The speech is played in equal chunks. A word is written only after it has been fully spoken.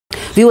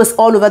Viewers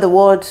all over the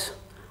world,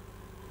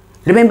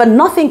 remember,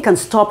 nothing can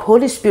stop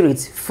Holy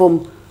Spirit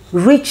from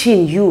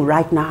reaching you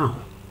right now.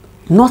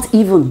 Not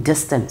even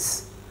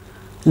distance,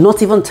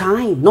 not even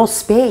time, not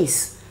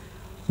space,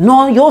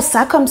 nor your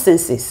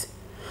circumstances.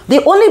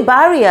 The only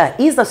barrier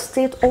is the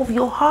state of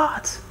your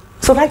heart.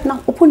 So right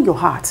now, open your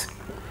heart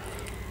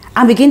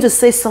and begin to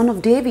say, Son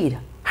of David,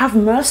 have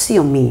mercy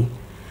on me.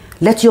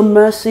 Let your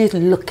mercy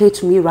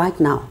locate me right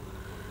now.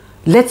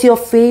 Let your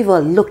favor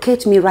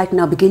locate me right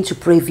now. Begin to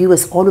pray.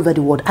 Viewers all over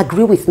the world,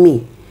 agree with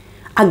me.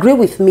 Agree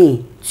with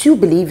me. Two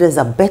believers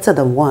are better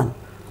than one,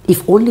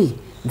 if only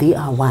they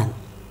are one.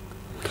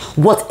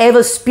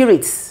 Whatever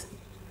spirits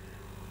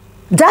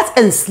that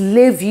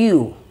enslave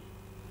you,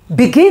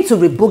 begin to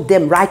rebuke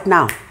them right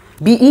now.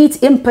 Be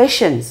it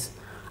impatience,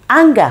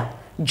 anger,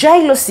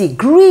 jealousy,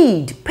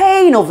 greed,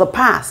 pain of the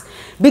past.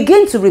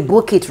 Begin to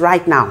rebuke it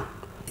right now.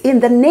 In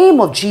the name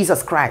of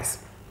Jesus Christ,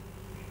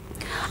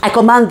 I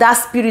command that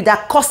spirit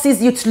that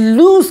causes you to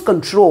lose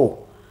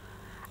control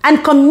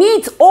and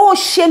commit all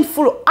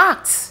shameful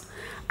acts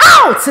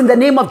out in the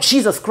name of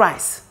Jesus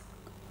Christ.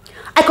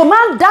 I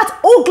command that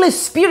ugly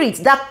spirit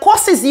that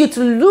causes you to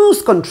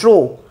lose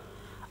control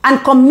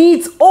and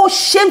commit all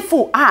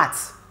shameful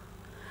acts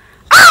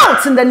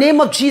out in the name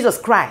of Jesus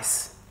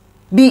Christ.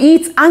 Be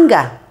it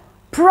anger,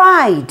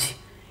 pride,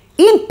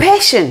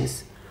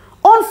 impatience,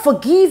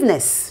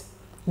 unforgiveness,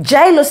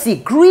 jealousy,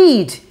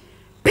 greed,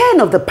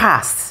 pain of the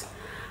past,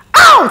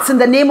 out in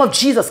the name of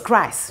Jesus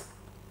Christ.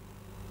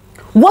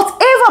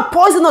 Whatever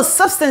poisonous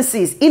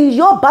substances in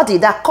your body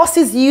that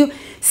causes you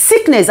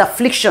sickness,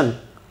 affliction,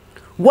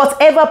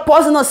 whatever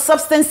poisonous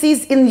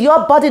substances in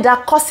your body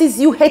that causes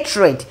you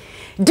hatred,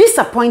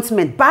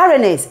 disappointment,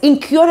 barrenness,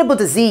 incurable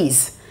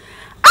disease,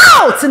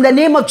 out in the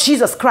name of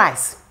Jesus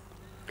Christ.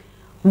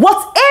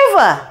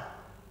 Whatever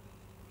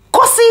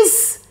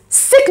causes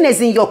sickness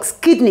in your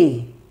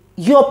kidney,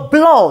 your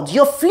blood,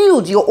 your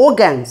fluid, your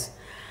organs,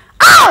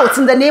 out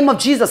in the name of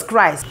Jesus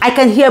Christ. I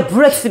can hear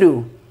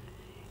breakthrough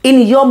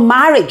in your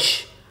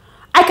marriage.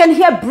 I can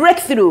hear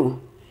breakthrough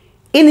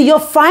in your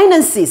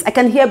finances. I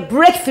can hear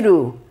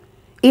breakthrough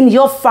in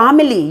your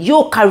family,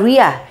 your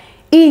career,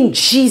 in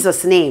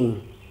Jesus'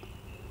 name.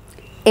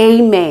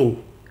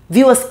 Amen.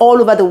 Viewers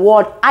all over the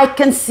world, I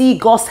can see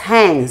God's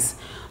hands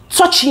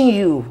touching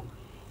you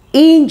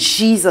in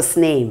Jesus'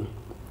 name.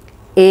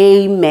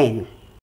 Amen.